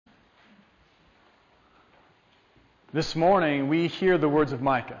This morning, we hear the words of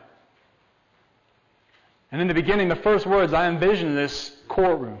Micah. And in the beginning, the first words, I envision this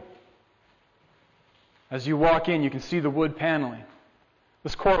courtroom. As you walk in, you can see the wood paneling.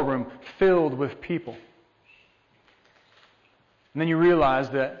 This courtroom filled with people. And then you realize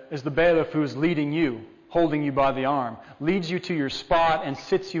that as the bailiff who's leading you, holding you by the arm, leads you to your spot and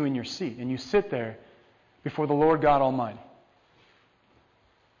sits you in your seat. And you sit there before the Lord God Almighty.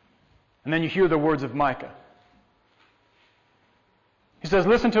 And then you hear the words of Micah. He says,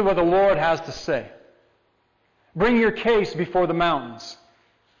 listen to what the Lord has to say. Bring your case before the mountains.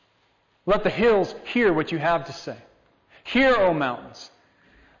 Let the hills hear what you have to say. Hear, O mountains.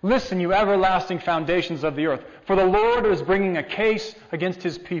 Listen, you everlasting foundations of the earth. For the Lord is bringing a case against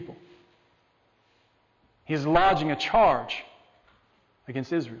His people. He is lodging a charge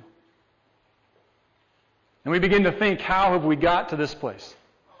against Israel. And we begin to think, how have we got to this place?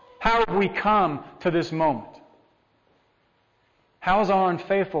 How have we come to this moment? How has our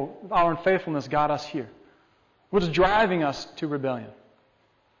unfaithfulness got us here? What is driving us to rebellion?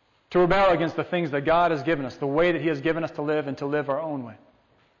 To rebel against the things that God has given us, the way that He has given us to live and to live our own way.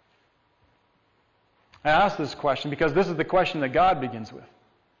 I ask this question because this is the question that God begins with.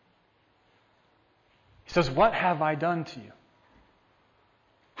 He says, what have I done to you?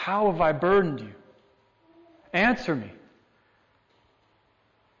 How have I burdened you? Answer me.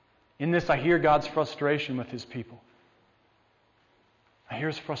 In this, I hear God's frustration with His people. I hear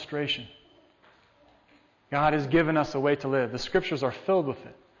His frustration. God has given us a way to live. The Scriptures are filled with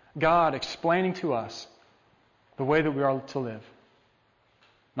it. God explaining to us the way that we are to live.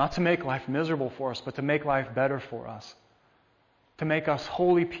 Not to make life miserable for us, but to make life better for us. To make us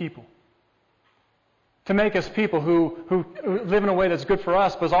holy people. To make us people who live in a way that's good for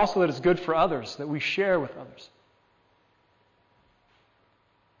us, but also that it's good for others, that we share with others.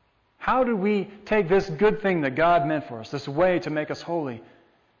 How do we take this good thing that God meant for us, this way to make us holy,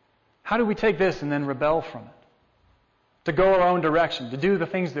 how do we take this and then rebel from it? To go our own direction, to do the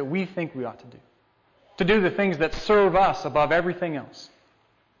things that we think we ought to do. To do the things that serve us above everything else.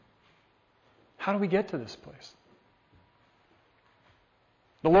 How do we get to this place?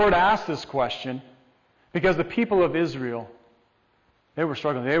 The Lord asked this question because the people of Israel, they were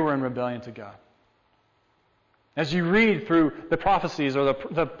struggling. They were in rebellion to God. As you read through the prophecies or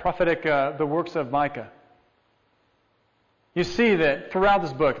the prophetic, the works of Micah, you see that throughout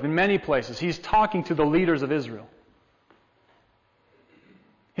this book, in many places, he's talking to the leaders of Israel.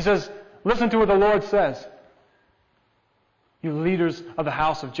 He says, listen to what the Lord says. You leaders of the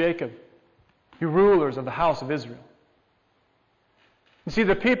house of Jacob, you rulers of the house of Israel. You see,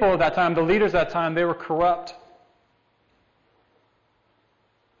 the people of that time, the leaders of that time, they were corrupt.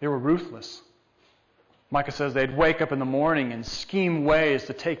 They were ruthless. Micah says they'd wake up in the morning and scheme ways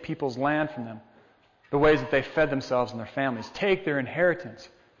to take people's land from them. The ways that they fed themselves and their families. Take their inheritance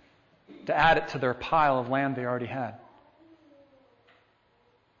to add it to their pile of land they already had.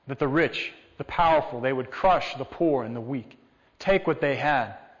 That the rich, the powerful, they would crush the poor and the weak. Take what they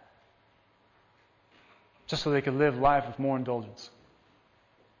had just so they could live life with more indulgence,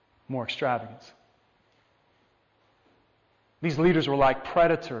 more extravagance. These leaders were like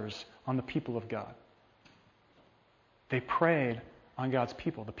predators on the people of God. They preyed on God's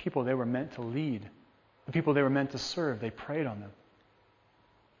people, the people they were meant to lead, the people they were meant to serve. They preyed on them.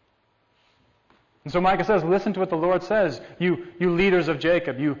 And so Micah says, listen to what the Lord says, you leaders of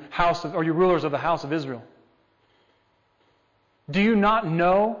Jacob, you rulers of the house of Israel. Do you not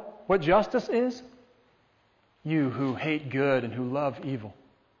know what justice is? You who hate good and who love evil.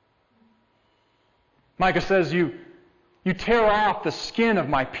 Micah says, you tear off the skin of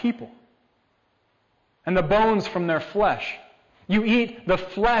my people and the bones from their flesh. You eat the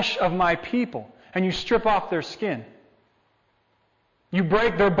flesh of my people and you strip off their skin. You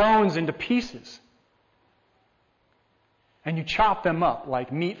break their bones into pieces. And you chop them up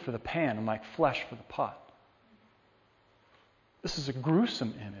like meat for the pan and like flesh for the pot. This is a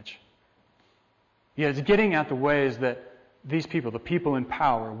gruesome image. Yet it's getting at the ways that these people, the people in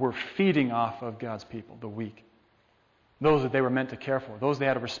power, were feeding off of God's people, the weak. Those that they were meant to care for. Those they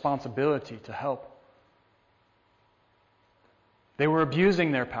had a responsibility to help. They were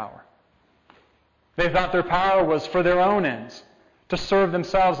abusing their power. They thought their power was for their own ends, to serve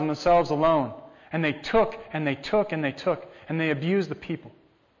themselves and themselves alone. And they took and they took and they took, and they abused the people.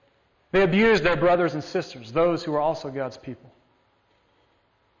 They abused their brothers and sisters, those who were also God's people.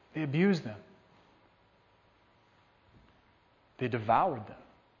 They abused them. They devoured them.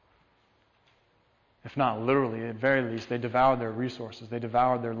 If not literally, at the very least, they devoured their resources. They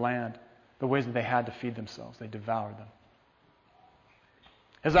devoured their land, the ways that they had to feed themselves. They devoured them.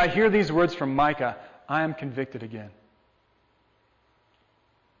 As I hear these words from Micah, I am convicted again.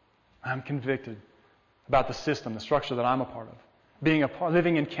 I'm convicted about the system, the structure that I'm a part of.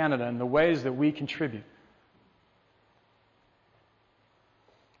 Living in Canada and the ways that we contribute.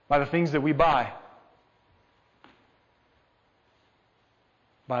 By the things that we buy.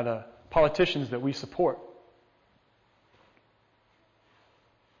 By the politicians that we support.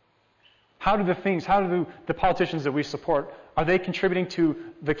 How do the politicians that we support, are they contributing to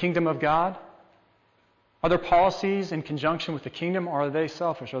the kingdom of God? Are their policies in conjunction with the kingdom, or are they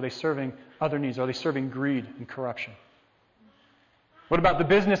selfish? Are they serving other needs? Are they serving greed and corruption? What about the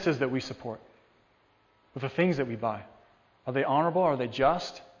businesses that we support? With the things that we buy? Are they honorable? Are they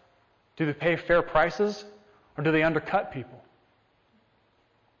just? Do they pay fair prices? Or do they undercut people?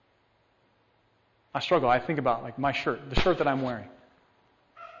 I struggle. I think about like my shirt, the shirt that I'm wearing.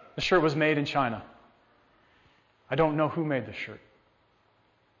 The shirt was made in China. I don't know who made this shirt.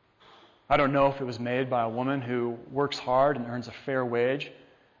 I don't know if it was made by a woman who works hard and earns a fair wage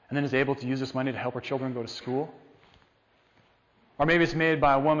and then is able to use this money to help her children go to school. Or maybe it's made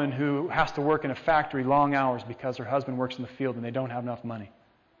by a woman who has to work in a factory long hours because her husband works in the field and they don't have enough money.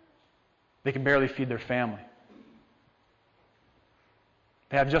 They can barely feed their family.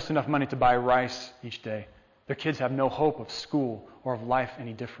 They have just enough money to buy rice each day. Their kids have no hope of school or of life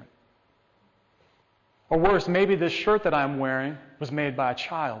any different. Or worse, maybe this shirt that I'm wearing was made by a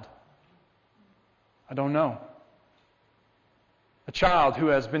child. I don't know. A child who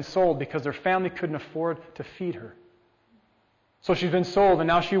has been sold because their family couldn't afford to feed her. So she's been sold and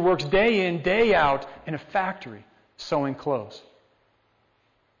now she works day in, day out in a factory sewing clothes.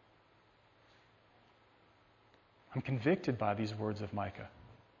 I'm convicted by these words of Micah.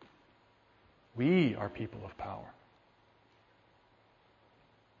 We are people of power.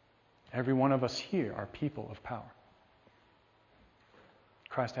 Every one of us here are people of power.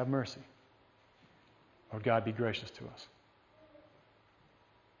 Christ have mercy. Lord God, be gracious to us.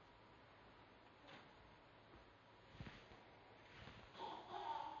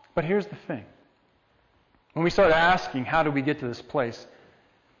 But here's the thing. When we start asking, how do we get to this place?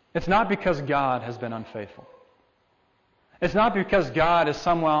 It's not because God has been unfaithful. It's not because God has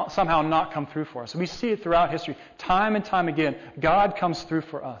somehow not come through for us. We see it throughout history. Time and time again, God comes through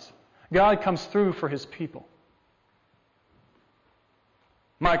for us. God comes through for His people.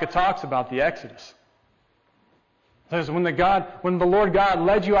 Micah talks about the Exodus. It says, when the Lord God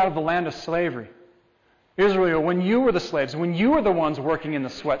led you out of the land of slavery, Israel, when you were the slaves, when you were the ones working in the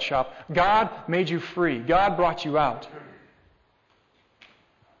sweatshop, God made you free. God brought you out.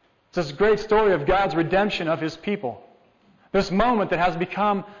 It's this great story of God's redemption of His people. This moment that has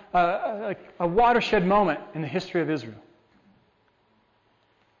become a watershed moment in the history of Israel.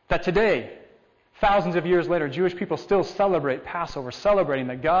 That today, thousands of years later, Jewish people still celebrate Passover, celebrating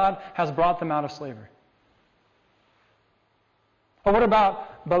that God has brought them out of slavery. Or what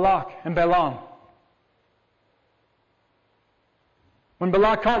about Balak and Balaam? When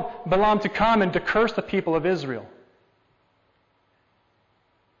Balak called Balaam to come and to curse the people of Israel.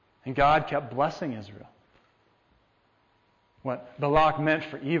 And God kept blessing Israel. What Balak meant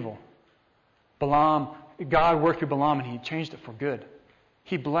for evil, God worked through Balaam and He changed it for good.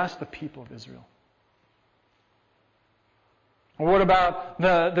 He blessed the people of Israel. Or what about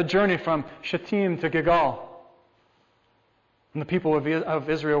the journey from Shittim to Gilgal? And the people of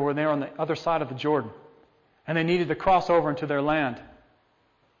Israel were there on the other side of the Jordan. And they needed to cross over into their land.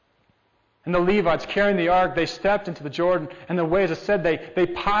 And the Levites carrying the ark, they stepped into the Jordan, and the way, as I said, they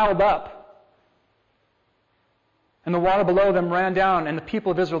piled up. And the water below them ran down, and the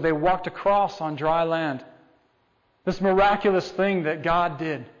people of Israel, they walked across on dry land. This miraculous thing that God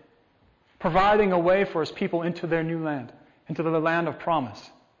did, providing a way for His people into their new land, into the land of promise.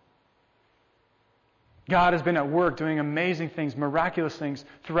 God has been at work doing amazing things, miraculous things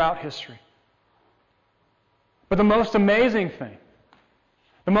throughout history. But the most amazing thing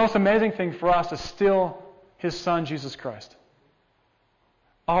for us is still His Son, Jesus Christ.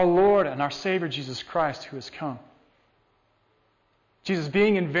 Our Lord and our Savior, Jesus Christ, who has come. Jesus,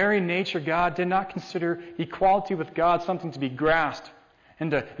 being in very nature God, did not consider equality with God something to be grasped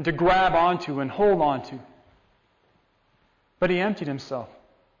and to grab onto and hold onto. But He emptied Himself.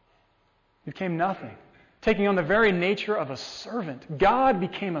 He became nothing, taking on the very nature of a servant. God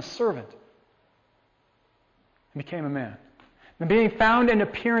became a servant and became a man. And being found in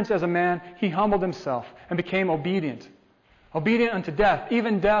appearance as a man, He humbled Himself and became obedient. Obedient unto death,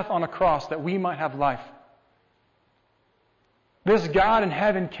 even death on a cross, that we might have life. This God in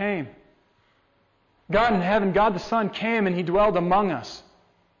heaven came. God in heaven, God the Son came and He dwelled among us.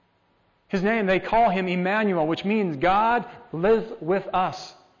 His name, they call Him Emmanuel, which means God lives with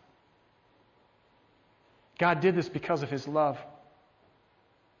us. God did this because of His love.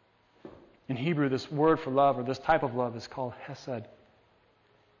 In Hebrew, this word for love, or this type of love, is called hesed.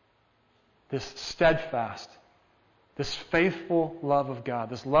 This steadfast, this faithful love of God,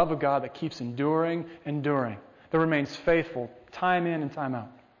 this love of God that keeps enduring, that remains faithful time in and time out.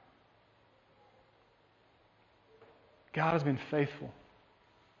 God has been faithful.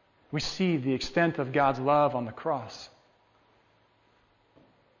 We see the extent of God's love on the cross.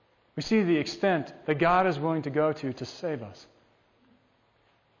 We see the extent that God is willing to go to save us.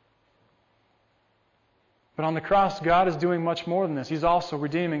 But on the cross, God is doing much more than this. He's also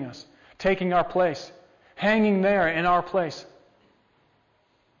redeeming us, taking our place, hanging there in our place.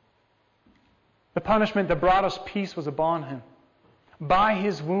 The punishment that brought us peace was upon Him. By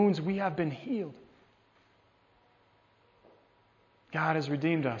His wounds we have been healed. God has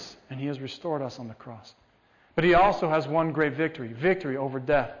redeemed us, and He has restored us on the cross. But He also has won great victory. Victory over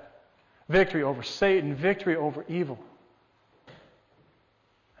death. Victory over Satan. Victory over evil.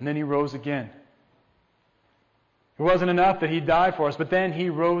 And then He rose again. It wasn't enough that He died for us, but then He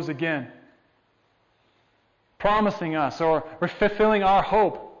rose again, promising us or fulfilling our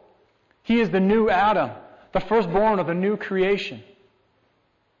hope. He is the new Adam, the firstborn of the new creation,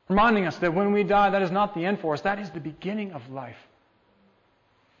 reminding us that when we die, that is not the end for us. That is the beginning of life,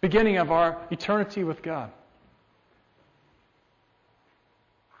 beginning of our eternity with God.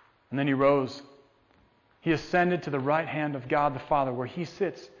 And then He rose. He ascended to the right hand of God the Father, where He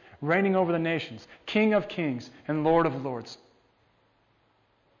sits, reigning over the nations, King of kings and Lord of lords.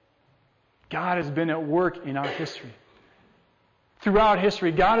 God has been at work in our history. Throughout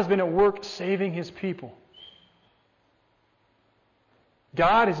history, God has been at work saving His people.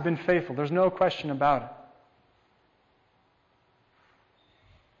 God has been faithful. There's no question about it.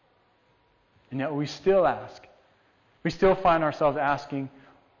 And yet we still ask. We still find ourselves asking,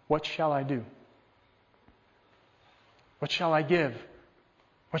 what shall I do? What shall I give?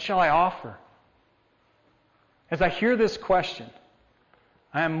 What shall I offer? As I hear this question,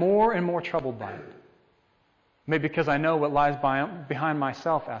 I am more and more troubled by it. Maybe because I know what lies behind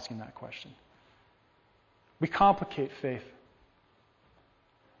myself asking that question. We complicate faith.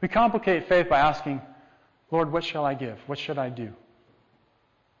 We complicate faith by asking, Lord, what shall I give? What should I do?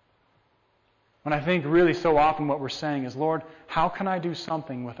 When I think really so often what we're saying is, Lord, how can I do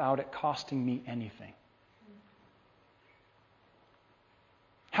something without it costing me anything?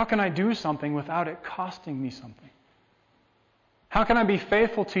 How can I do something without it costing me something? How can I be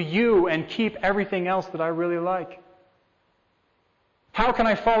faithful to You and keep everything else that I really like? How can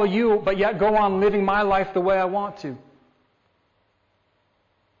I follow You but yet go on living my life the way I want to?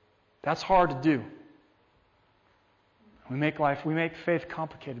 That's hard to do. We make faith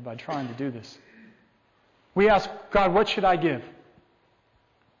complicated by trying to do this. We ask, God, what should I give?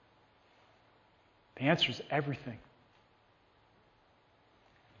 The answer is everything.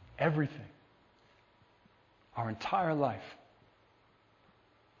 Everything. Our entire life.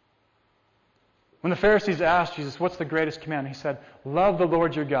 When the Pharisees asked Jesus, what's the greatest commandment? He said, love the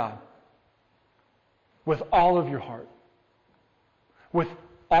Lord your God with all of your heart, with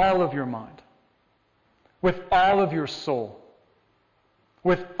all of your mind, with all of your soul,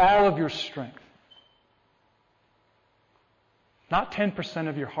 with all of your strength. Not 10%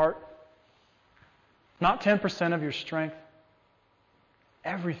 of your heart, not 10% of your strength,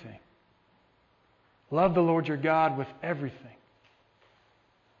 everything. Love the Lord your God with everything.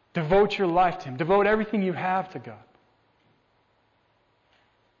 Devote your life to Him. Devote everything you have to God.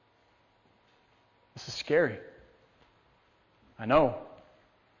 This is scary. I know.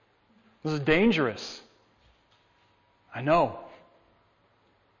 This is dangerous. I know.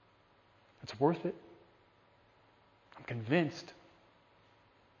 It's worth it. I'm convinced.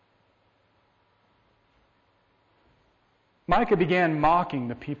 Micah began mocking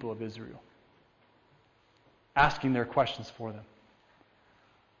the people of Israel, asking their questions for them.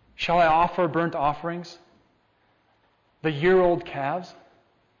 Shall I offer burnt offerings? The year-old calves?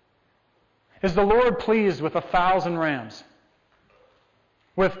 Is the Lord pleased with 1,000 rams?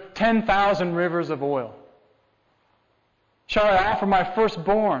 With 10,000 rivers of oil? Shall I offer my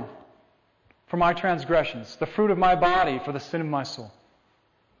firstborn for my transgressions, the fruit of my body for the sin of my soul?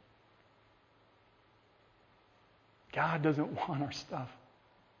 God doesn't want our stuff.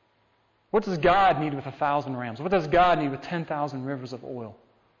 What does God need with 1,000 rams? What does God need with 10,000 rivers of oil?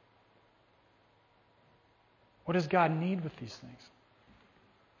 What does God need with these things?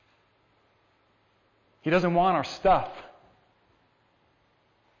 He doesn't want our stuff.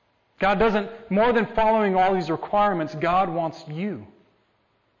 God doesn't, more than following all these requirements, God wants you.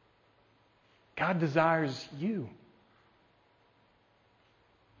 God desires you.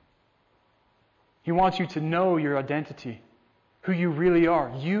 He wants you to know your identity. who you really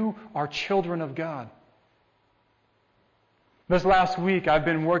are. You are children of God. This last week, I've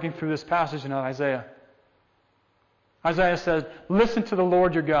been working through this passage in Isaiah. Isaiah says, listen to the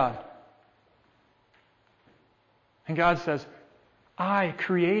Lord your God. And God says, I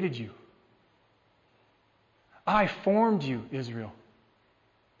created you. I formed you, Israel.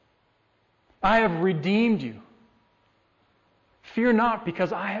 I have redeemed you. Fear not,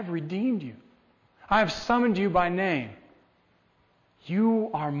 because I have redeemed you. I have summoned you by name. You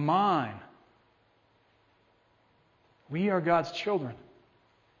are mine. We are God's children.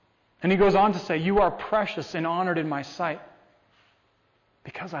 And he goes on to say, you are precious and honored in my sight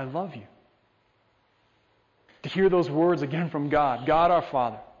because I love you. To hear those words again from God, God our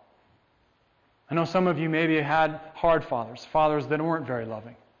Father. I know some of you maybe had hard fathers, fathers that weren't very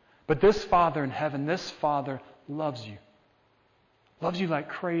loving. But this Father in heaven, this Father loves you. Loves you like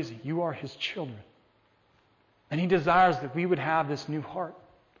crazy. You are His children. And He desires that we would have this new heart.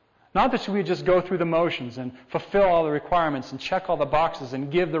 Not that we would just go through the motions and fulfill all the requirements and check all the boxes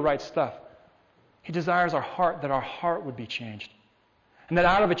and give the right stuff. He desires our heart, that our heart would be changed. And that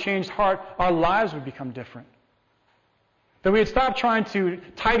out of a changed heart, our lives would become different. That we would stop trying to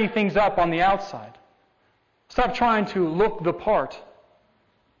tidy things up on the outside. Stop trying to look the part.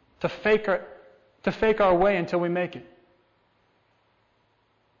 To fake our way until we make it.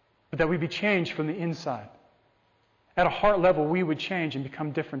 But that we be changed from the inside. At a heart level, we would change and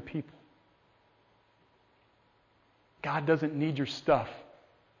become different people. God doesn't need your stuff.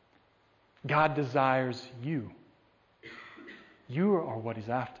 God desires you. You are what He's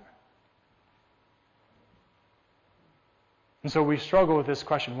after. And so we struggle with this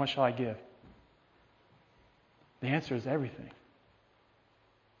question, what shall I give? The answer is everything.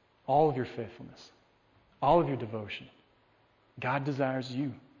 All of your faithfulness. All of your devotion. God desires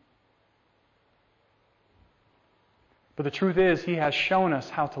you. But the truth is, He has shown us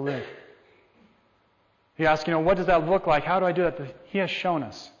how to live. You ask, what does that look like? How do I do that? He has shown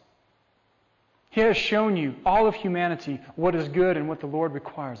us. He has shown you, all of humanity, what is good and what the Lord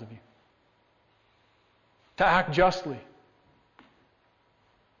requires of you. To act justly.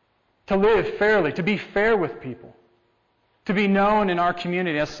 To live fairly. To be fair with people. To be known in our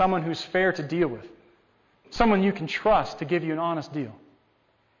community as someone who's fair to deal with. Someone you can trust to give you an honest deal.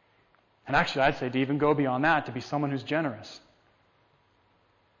 And actually, I'd say to even go beyond that, to be someone who's generous.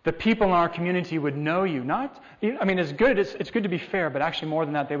 The people in our community would know you. It's good to be fair, but actually more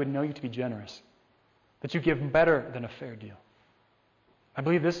than that, they would know you to be generous. That you give better than a fair deal. I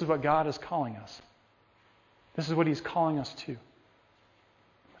believe this is what God is calling us. This is what He's calling us to.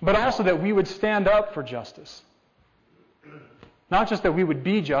 But also that we would stand up for justice. Not just that we would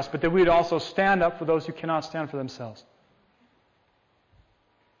be just, but that we would also stand up for those who cannot stand for themselves.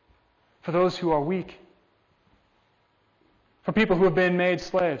 For those who are weak. For people who have been made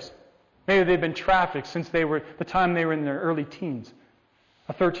slaves. Maybe they've been trafficked since the time they were in their early teens.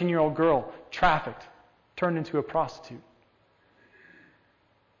 A 13-year-old girl trafficked, turned into a prostitute.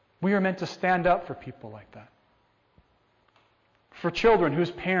 We are meant to stand up for people like that. For children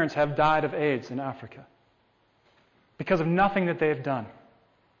whose parents have died of AIDS in Africa. Because of nothing that they have done.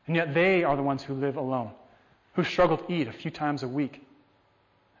 And yet they are the ones who live alone. Who struggle to eat a few times a week.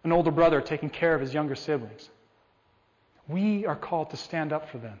 An older brother taking care of his younger siblings. We are called to stand up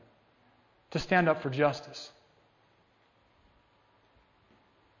for them. To stand up for justice.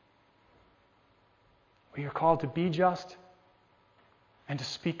 We are called to be just and to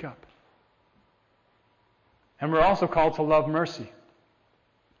speak up. And we're also called to love mercy.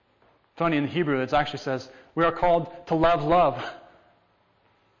 Funny, in the Hebrew, it actually says, we are called to love love.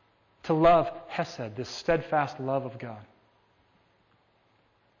 To love hesed, this steadfast love of God.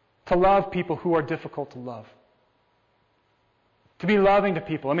 To love people who are difficult to love. To be loving to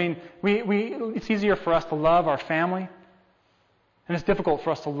people. It's easier for us to love our family, and it's difficult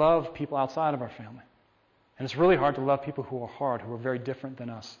for us to love people outside of our family. And it's really hard to love people who are hard, who are very different than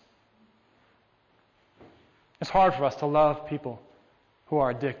us. It's hard for us to love people who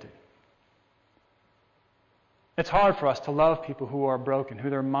are addicted. It's hard for us to love people who are broken, who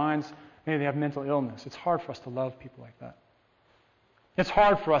their minds, maybe they have mental illness. It's hard for us to love people like that. It's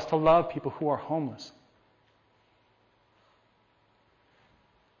hard for us to love people who are homeless.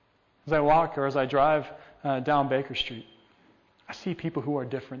 As I walk or as I drive down Baker Street, I see people who are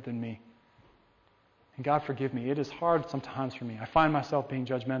different than me. And God forgive me, it is hard sometimes for me. I find myself being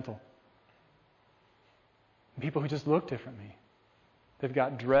judgmental. People who just look different than me. They've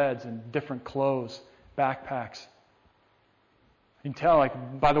got dreads and different clothes, backpacks. You can tell,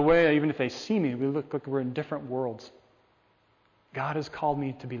 by the way, even if they see me, we look like we're in different worlds. God has called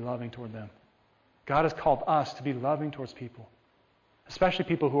me to be loving toward them. God has called us to be loving towards people especially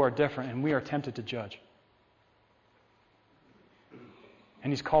people who are different, and we are tempted to judge.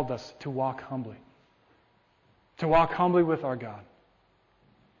 And He's called us to walk humbly. To walk humbly with our God.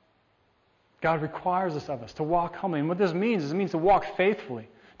 God requires this of us, to walk humbly. And what this means is it means to walk faithfully,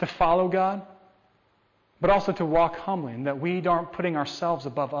 to follow God, but also to walk humbly, and that we aren't putting ourselves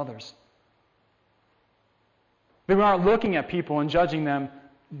above others. That we aren't looking at people and judging them,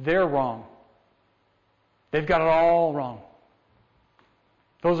 they're wrong. They've got it all wrong.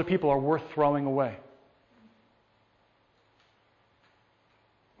 Those are people who are worth throwing away.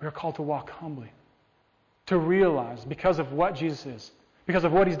 We are called to walk humbly, to realize because of what Jesus is, because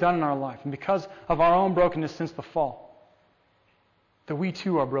of what He's done in our life, and because of our own brokenness since the fall, that we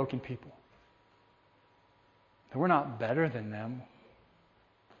too are broken people. That we're not better than them.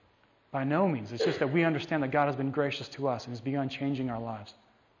 By no means. It's just that we understand that God has been gracious to us and has begun changing our lives.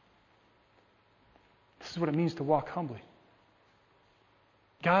 This is what it means to walk humbly.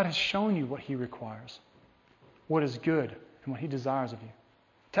 God has shown you what He requires, what is good, and what He desires of you.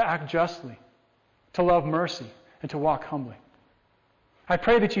 To act justly, to love mercy, and to walk humbly. I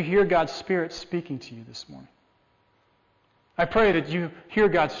pray that you hear God's Spirit speaking to you this morning. I pray that you hear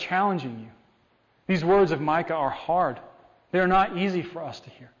God's challenging you. These words of Micah are hard. They are not easy for us to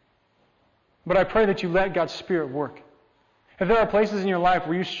hear. But I pray that you let God's Spirit work. If there are places in your life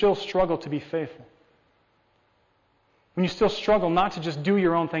where you still struggle to be faithful, when you still struggle not to just do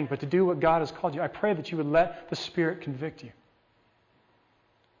your own thing, but to do what God has called you, I pray that you would let the Spirit convict you.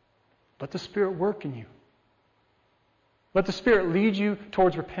 Let the Spirit work in you. Let the Spirit lead you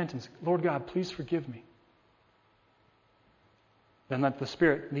towards repentance. Lord God, please forgive me. Then let the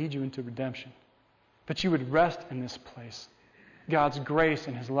Spirit lead you into redemption. That you would rest in this place, God's grace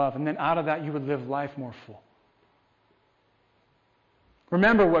and His love, and then out of that you would live life more full.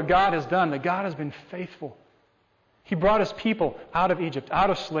 Remember what God has done, that God has been faithful. He brought His people out of Egypt, out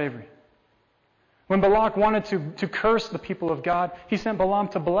of slavery. When Balak wanted to curse the people of God, he sent Balaam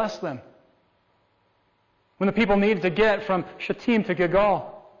to bless them. When the people needed to get from Shittim to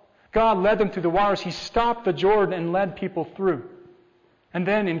Gilgal, God led them through the waters. He stopped the Jordan and led people through. And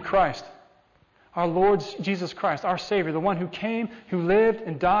then in Christ, our Lord Jesus Christ, our Savior, the one who came, who lived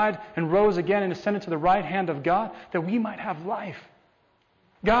and died and rose again and ascended to the right hand of God, that we might have life.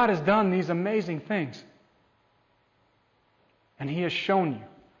 God has done these amazing things. And He has shown you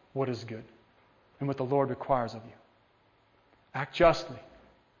what is good and what the Lord requires of you. Act justly.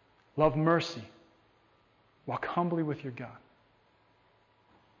 Love mercy. Walk humbly with your God.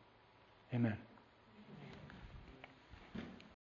 Amen.